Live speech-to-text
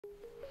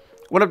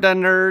What up, data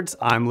nerds?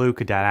 I'm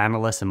Luke, a data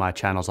analyst, and my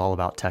channel is all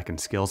about tech and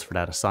skills for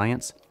data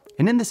science.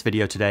 And in this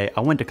video today,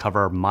 I want to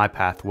cover my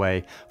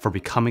pathway for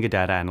becoming a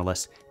data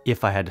analyst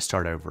if I had to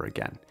start over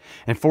again.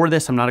 And for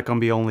this, I'm not going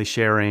to be only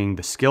sharing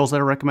the skills that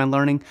I recommend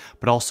learning,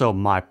 but also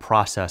my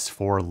process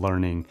for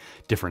learning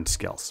different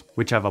skills,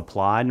 which I've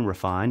applied and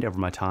refined over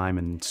my time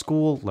in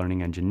school,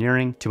 learning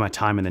engineering, to my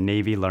time in the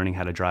Navy, learning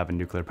how to drive a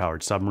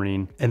nuclear-powered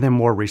submarine, and then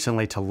more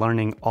recently to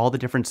learning all the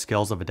different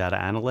skills of a data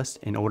analyst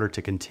in order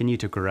to continue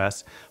to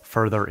progress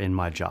further in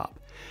my job.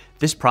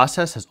 This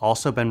process has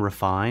also been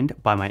refined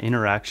by my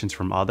interactions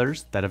from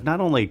others that have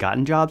not only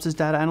gotten jobs as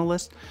data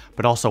analysts,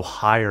 but also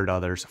hired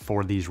others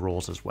for these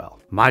roles as well.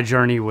 My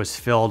journey was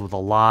filled with a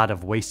lot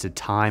of wasted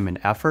time and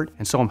effort,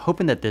 and so I'm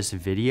hoping that this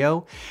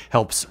video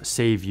helps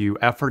save you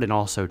effort and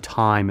also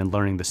time in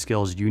learning the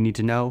skills you need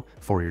to know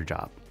for your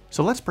job.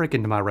 So let's break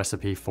into my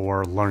recipe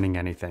for learning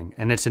anything,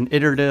 and it's an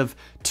iterative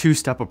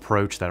two-step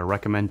approach that I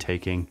recommend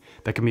taking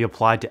that can be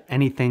applied to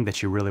anything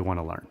that you really want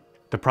to learn.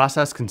 The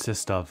process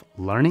consists of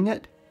learning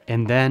it,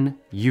 and then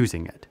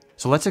using it.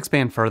 So let's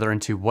expand further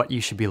into what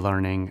you should be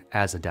learning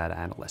as a data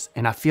analyst.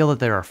 And I feel that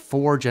there are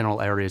 4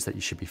 general areas that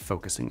you should be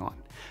focusing on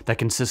that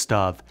consist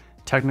of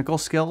technical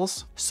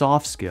skills,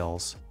 soft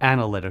skills,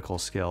 analytical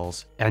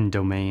skills, and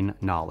domain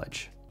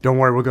knowledge. Don't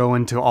worry, we'll go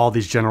into all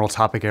these general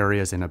topic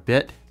areas in a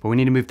bit, but we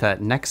need to move to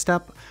that next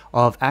step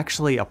of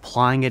actually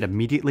applying it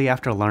immediately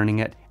after learning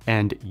it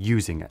and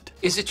using it.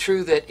 Is it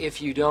true that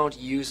if you don't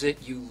use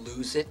it, you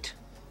lose it?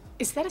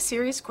 Is that a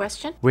serious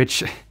question?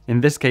 Which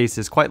in this case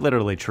is quite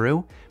literally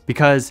true,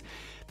 because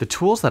the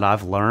tools that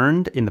I've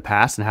learned in the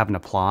past and haven't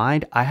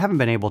applied, I haven't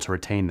been able to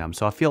retain them.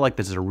 So I feel like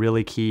this is a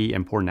really key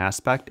important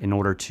aspect in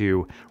order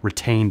to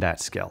retain that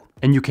skill.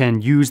 And you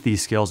can use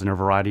these skills in a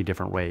variety of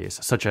different ways,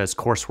 such as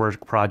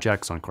coursework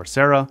projects on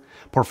Coursera,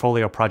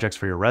 portfolio projects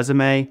for your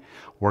resume,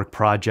 work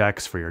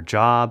projects for your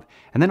job,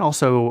 and then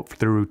also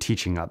through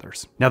teaching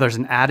others. Now there's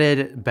an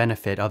added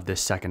benefit of this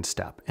second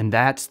step, and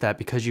that's that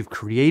because you've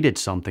created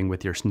something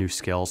with your new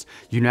skills,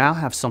 you now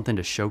have something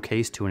to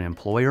showcase to an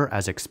employer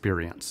as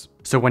experience.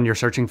 So when you're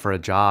searching for a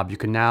job, you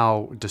can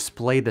now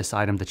display this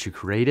item that you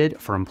created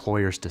for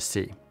employers to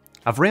see.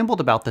 I've rambled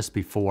about this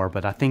before,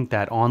 but I think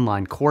that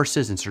online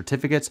courses and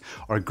certificates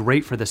are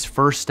great for this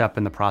first step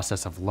in the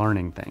process of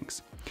learning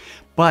things.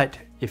 But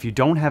if you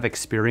don't have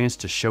experience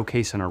to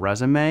showcase on a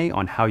resume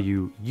on how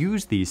you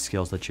use these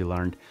skills that you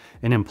learned,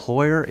 an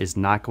employer is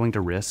not going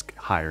to risk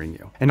hiring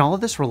you. And all of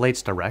this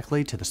relates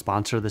directly to the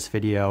sponsor of this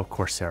video,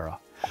 Coursera.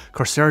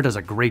 Coursera does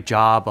a great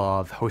job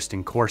of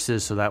hosting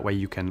courses so that way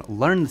you can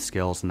learn the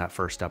skills in that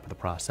first step of the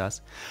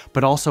process,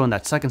 but also in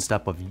that second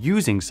step of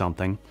using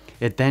something,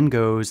 it then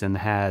goes and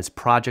has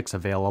projects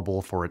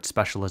available for its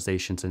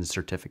specializations and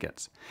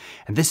certificates.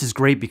 And this is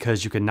great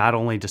because you can not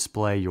only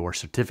display your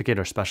certificate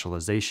or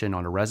specialization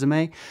on a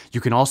resume,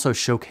 you can also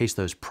showcase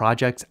those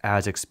projects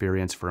as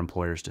experience for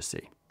employers to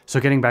see. So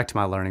getting back to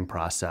my learning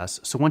process,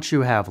 so once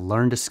you have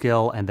learned a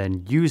skill and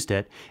then used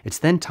it, it's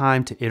then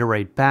time to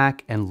iterate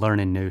back and learn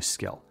a new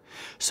skill.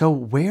 So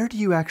where do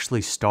you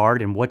actually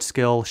start and what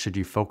skill should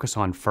you focus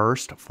on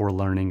first for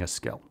learning a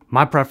skill?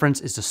 My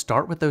preference is to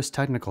start with those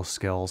technical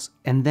skills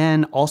and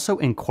then also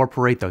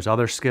incorporate those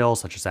other skills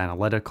such as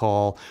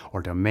analytical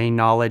or domain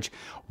knowledge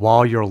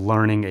while you're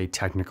learning a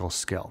technical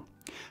skill.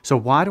 So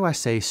why do I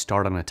say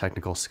start on a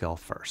technical skill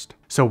first?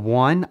 So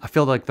one, I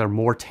feel like they're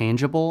more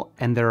tangible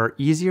and they're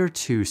easier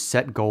to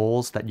set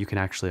goals that you can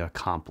actually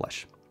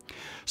accomplish.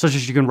 Such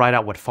as you can write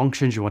out what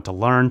functions you want to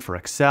learn for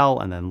Excel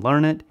and then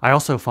learn it. I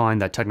also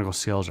find that technical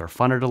skills are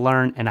funner to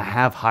learn and I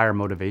have higher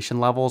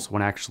motivation levels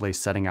when actually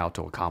setting out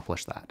to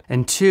accomplish that.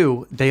 And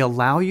 2, they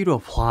allow you to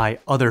apply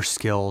other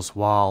skills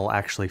while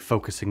actually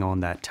focusing on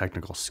that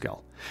technical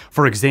skill.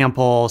 For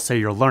example, say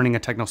you're learning a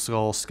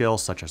technical skill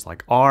such as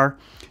like R,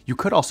 you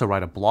could also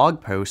write a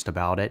blog post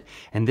about it,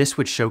 and this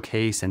would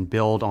showcase and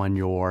build on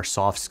your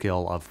soft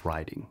skill of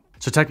writing.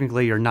 So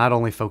technically, you're not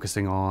only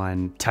focusing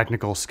on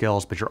technical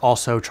skills, but you're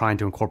also trying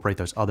to incorporate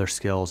those other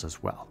skills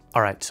as well.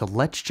 All right, so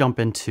let's jump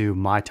into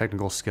my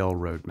technical skill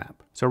roadmap.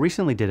 So I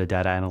recently did a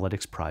data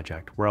analytics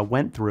project where I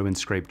went through and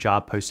scraped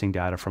job posting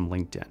data from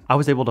LinkedIn. I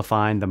was able to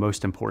find the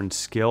most important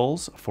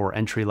skills for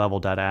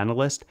entry-level data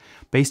analyst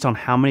based on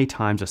how many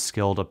times a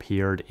skill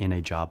appeared in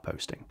a job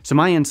posting. So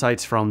my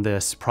insights from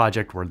this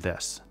project were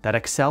that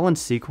Excel and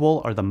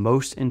SQL are the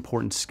most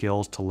important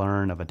skills to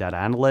learn of a data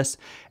analyst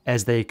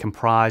as they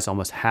comprise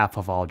almost half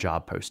of all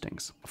job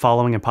postings.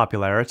 Following in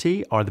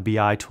popularity are the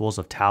BI tools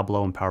of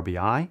Tableau and Power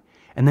BI,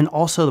 and then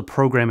also the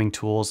programming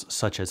tools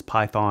such as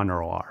Python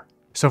or R.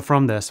 So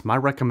from this, my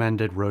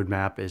recommended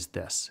roadmap is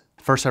this.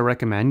 First, I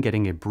recommend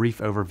getting a brief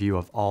overview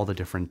of all the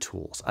different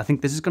tools. I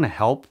think this is going to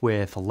help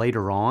with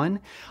later on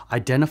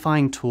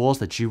identifying tools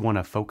that you want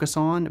to focus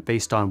on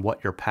based on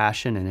what your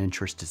passion and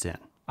interest is in.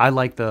 I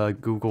like the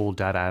Google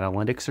Data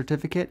Analytics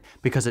certificate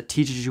because it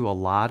teaches you a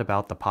lot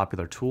about the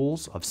popular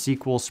tools of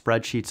SQL,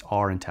 spreadsheets,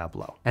 R, and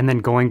Tableau. And then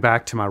going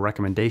back to my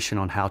recommendation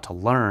on how to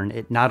learn,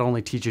 it not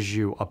only teaches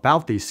you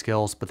about these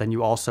skills, but then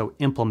you also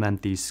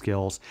implement these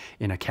skills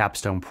in a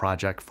capstone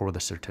project for the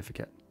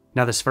certificate.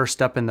 Now, this first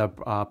step in the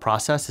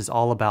process is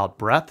all about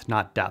breadth,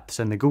 not depth.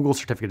 And the Google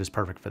certificate is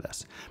perfect for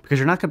this because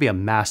you're not going to be a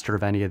master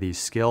of any of these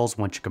skills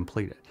once you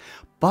complete it.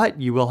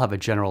 But you will have a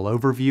general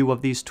overview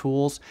of these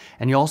tools,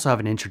 and you also have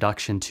an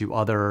introduction to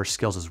other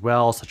skills as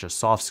well, such as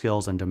soft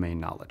skills and domain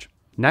knowledge.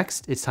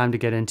 Next, it's time to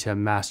get into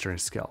mastering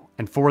skill.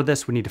 And for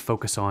this, we need to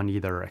focus on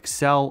either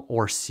Excel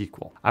or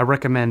SQL. I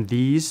recommend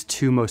these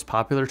two most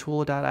popular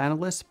tools of data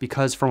analysts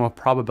because from a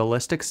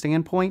probabilistic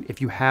standpoint,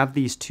 if you have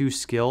these two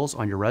skills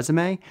on your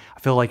resume, I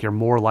feel like you're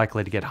more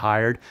likely to get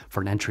hired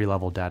for an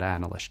entry-level data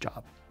analyst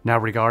job. Now,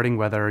 regarding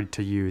whether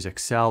to use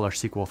Excel or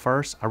SQL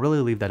first, I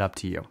really leave that up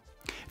to you.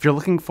 If you're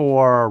looking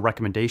for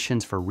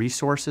recommendations for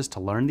resources to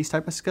learn these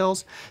type of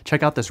skills,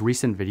 check out this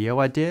recent video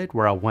I did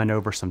where I went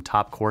over some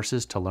top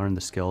courses to learn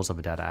the skills of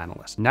a data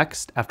analyst.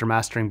 Next, after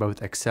mastering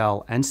both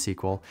Excel and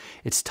SQL,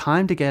 it's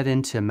time to get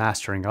into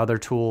mastering other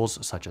tools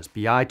such as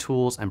BI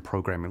tools and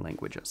programming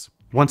languages.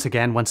 Once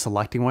again, when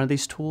selecting one of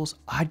these tools,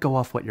 I'd go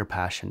off what your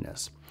passion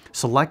is.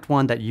 Select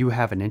one that you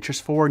have an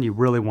interest for and you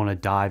really want to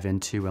dive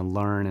into and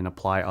learn and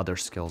apply other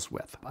skills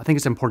with. I think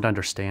it's important to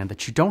understand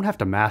that you don't have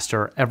to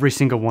master every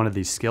single one of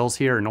these skills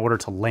here in order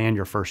to land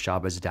your first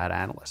job as a data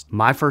analyst.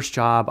 My first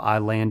job, I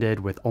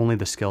landed with only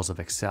the skills of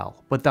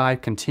Excel, but I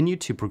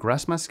continued to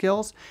progress my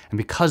skills, and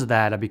because of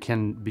that, I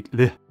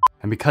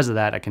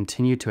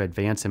continued to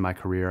advance in my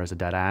career as a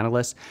data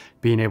analyst,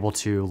 being able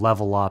to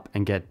level up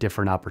and get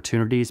different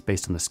opportunities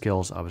based on the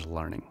skills I was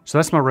learning. So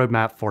that's my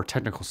roadmap for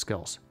technical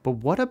skills. But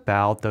what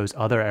about those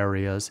other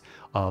areas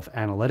of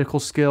analytical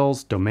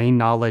skills, domain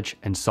knowledge,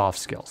 and soft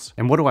skills?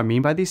 And what do I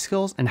mean by these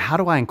skills, and how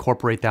do I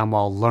incorporate them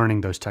while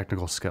learning those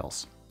technical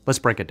skills? Let's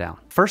break it down.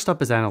 First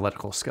up is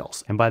analytical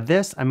skills. And by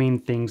this, I mean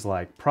things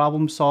like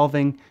problem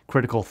solving,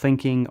 critical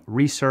thinking,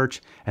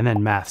 research, and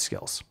then math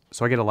skills.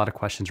 So I get a lot of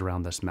questions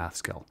around this math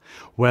skill,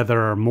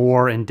 whether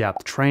more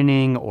in-depth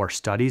training or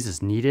studies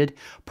is needed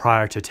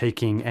prior to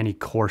taking any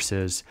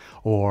courses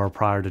or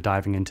prior to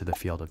diving into the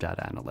field of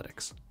data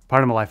analytics.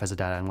 Part of my life as a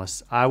data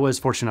analyst, I was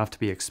fortunate enough to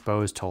be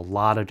exposed to a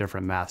lot of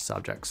different math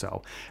subjects.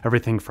 So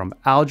everything from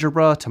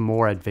algebra to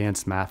more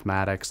advanced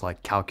mathematics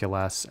like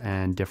calculus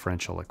and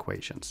differential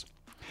equations.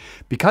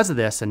 Because of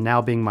this, and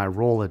now being my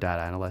role as a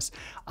data analyst,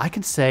 I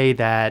can say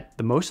that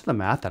the most of the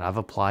math that I've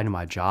applied in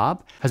my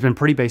job has been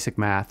pretty basic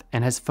math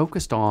and has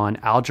focused on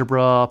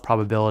algebra,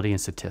 probability, and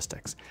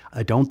statistics.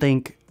 I don't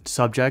think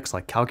subjects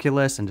like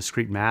calculus and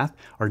discrete math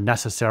are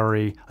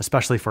necessary,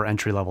 especially for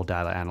entry-level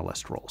data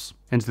analyst roles.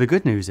 And the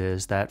good news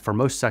is that for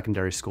most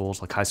secondary schools,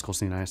 like high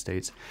schools in the United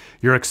States,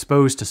 you're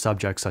exposed to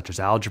subjects such as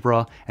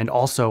algebra and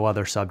also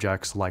other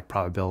subjects like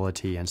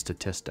probability and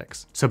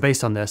statistics. So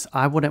based on this,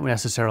 I wouldn't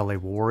necessarily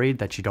worry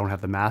that you don't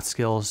have the math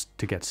skills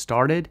to get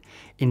started.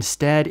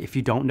 Instead, if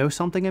you don't know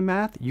something in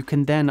math, you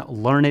can then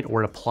learn it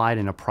or apply it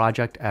in a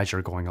project as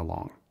you're going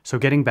along. So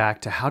getting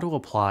back to how to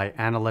apply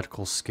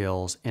analytical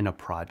skills in a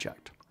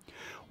project.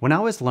 When I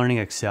was learning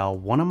Excel,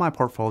 one of my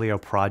portfolio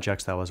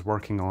projects that I was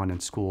working on in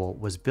school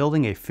was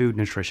building a food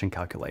nutrition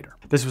calculator.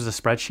 This was a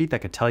spreadsheet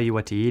that could tell you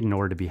what to eat in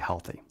order to be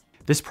healthy.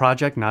 This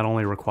project not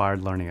only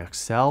required learning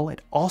Excel, it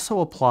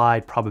also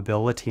applied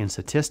probability and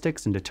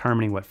statistics in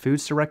determining what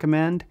foods to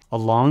recommend,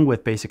 along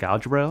with basic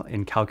algebra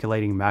in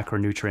calculating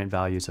macronutrient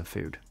values of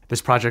food. This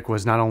project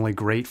was not only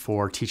great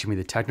for teaching me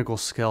the technical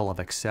skill of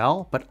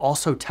Excel, but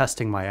also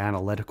testing my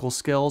analytical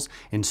skills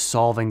in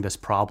solving this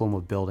problem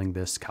of building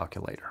this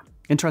calculator.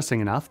 Interesting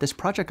enough, this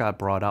project got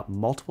brought up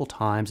multiple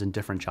times in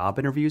different job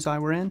interviews I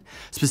were in,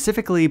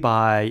 specifically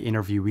by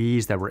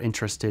interviewees that were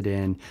interested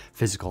in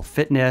physical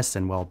fitness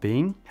and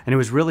well-being. And it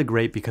was really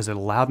great because it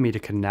allowed me to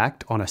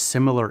connect on a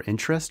similar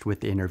interest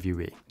with the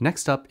interviewee.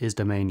 Next up is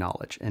domain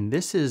knowledge, and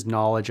this is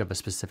knowledge of a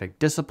specific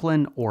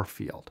discipline or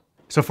field.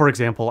 So for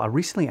example, I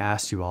recently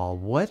asked you all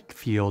what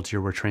fields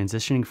you were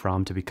transitioning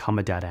from to become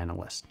a data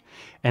analyst.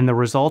 And the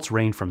results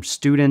range from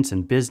students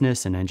in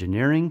business and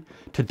engineering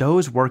to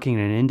those working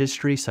in an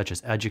industry such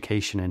as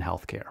education and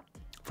healthcare.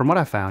 From what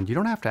I found, you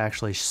don't have to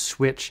actually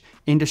switch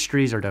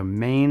industries or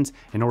domains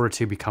in order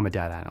to become a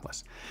data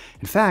analyst.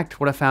 In fact,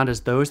 what I found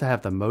is those that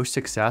have the most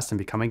success in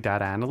becoming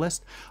data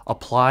analysts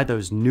apply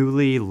those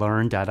newly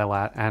learned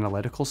data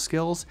analytical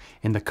skills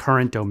in the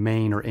current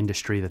domain or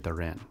industry that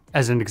they're in.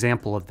 As an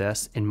example of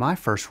this, in my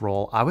first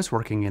role, I was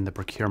working in the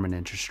procurement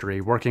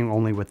industry, working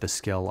only with the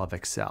skill of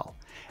Excel.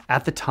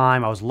 At the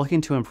time, I was looking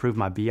to improve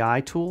my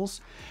BI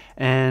tools,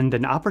 and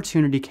an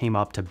opportunity came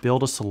up to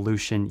build a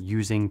solution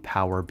using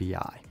Power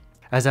BI.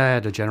 As I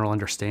had a general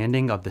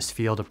understanding of this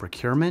field of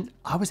procurement,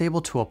 I was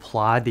able to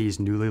apply these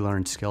newly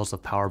learned skills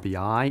of Power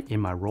BI in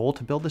my role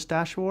to build this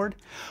dashboard,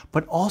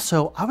 but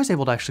also I was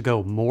able to actually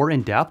go more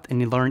in depth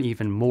and learn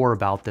even more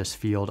about this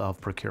field of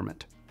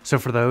procurement. So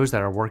for those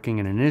that are working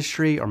in an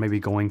industry or maybe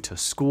going to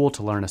school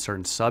to learn a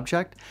certain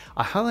subject,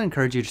 I highly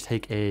encourage you to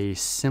take a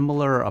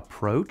similar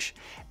approach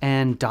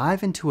and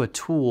dive into a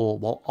tool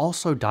while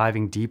also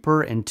diving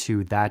deeper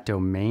into that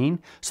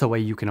domain so that way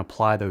you can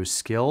apply those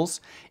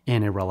skills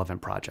in a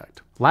relevant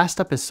project.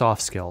 Last up is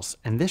soft skills,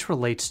 and this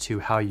relates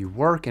to how you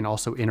work and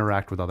also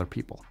interact with other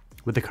people.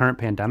 With the current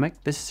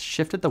pandemic, this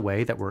shifted the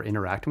way that we're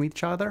interacting with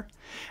each other.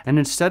 And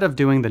instead of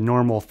doing the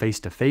normal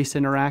face-to-face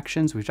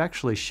interactions, we've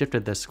actually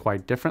shifted this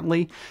quite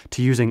differently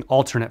to using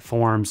alternate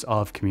forms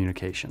of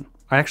communication.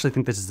 I actually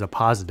think this is a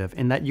positive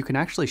in that you can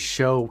actually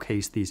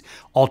showcase these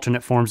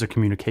alternate forms of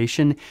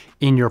communication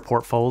in your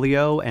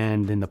portfolio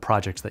and in the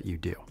projects that you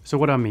do. So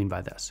what do I mean by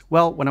this?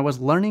 Well, when I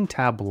was learning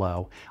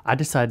Tableau, I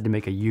decided to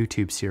make a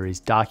YouTube series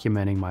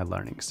documenting my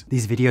learnings.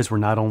 These videos were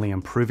not only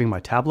improving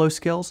my Tableau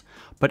skills,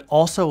 but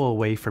also a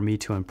way for me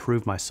to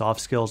improve my soft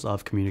skills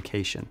of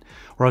communication,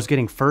 where I was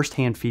getting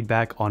firsthand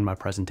feedback on my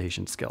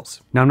presentation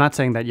skills. Now, I'm not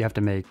saying that you have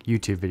to make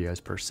YouTube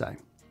videos per se.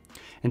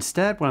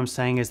 Instead, what I'm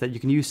saying is that you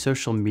can use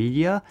social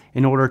media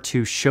in order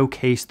to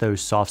showcase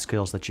those soft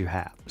skills that you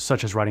have,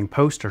 such as writing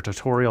posts or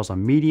tutorials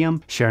on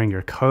Medium, sharing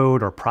your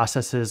code or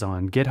processes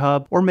on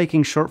GitHub, or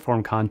making short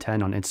form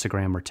content on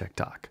Instagram or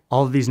TikTok.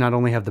 All of these not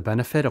only have the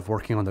benefit of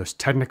working on those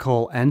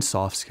technical and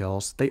soft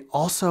skills, they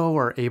also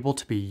are able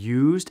to be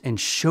used and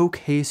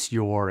showcase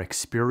your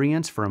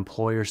experience for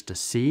employers to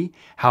see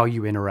how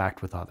you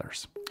interact with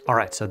others. All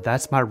right, so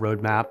that's my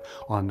roadmap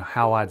on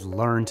how I'd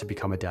learn to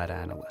become a data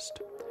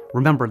analyst.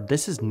 Remember,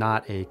 this is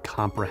not a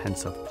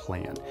comprehensive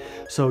plan,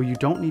 so you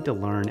don't need to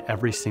learn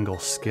every single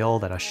skill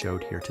that I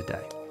showed here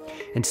today.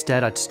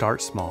 Instead, I'd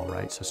start small,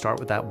 right? So start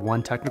with that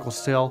one technical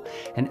skill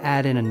and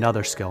add in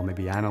another skill,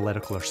 maybe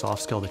analytical or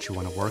soft skill that you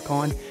want to work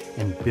on,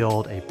 and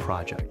build a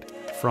project.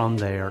 From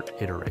there,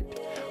 iterate.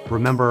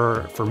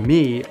 Remember, for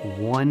me,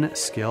 one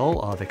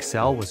skill of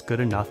Excel was good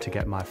enough to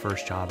get my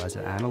first job as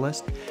an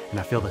analyst, and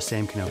I feel the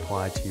same can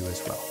apply to you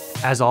as well.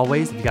 As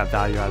always, if you got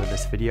value out of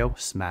this video,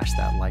 smash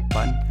that like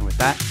button. And with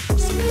that, I'll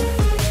see you next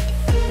time.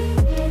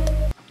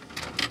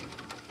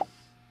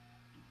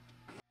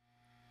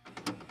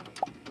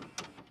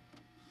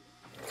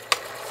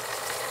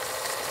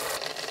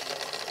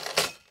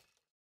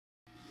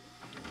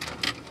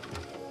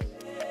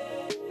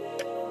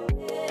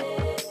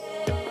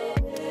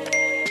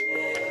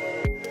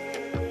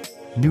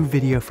 New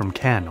video from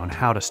Ken on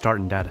how to start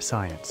in data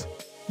science.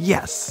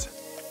 Yes!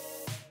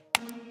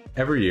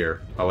 Every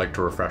year, I like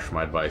to refresh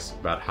my advice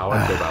about how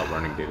I go about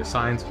learning data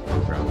science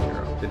from ground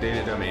zero. The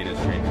data domain is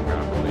changing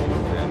rapidly,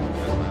 and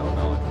as my own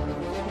knowledge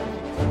grows,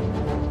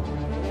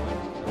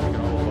 we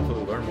can all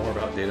hopefully learn more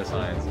about data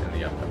science in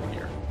the upcoming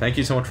year. Thank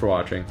you so much for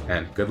watching,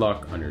 and good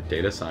luck on your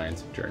data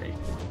science journey.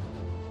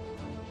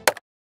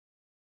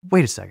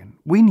 Wait a second,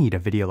 we need a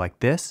video like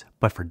this,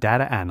 but for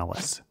data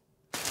analysts.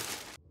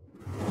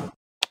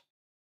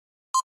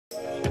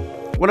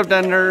 What up,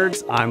 data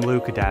nerds? I'm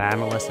Luke, a data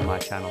analyst, and my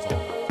channel's all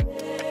about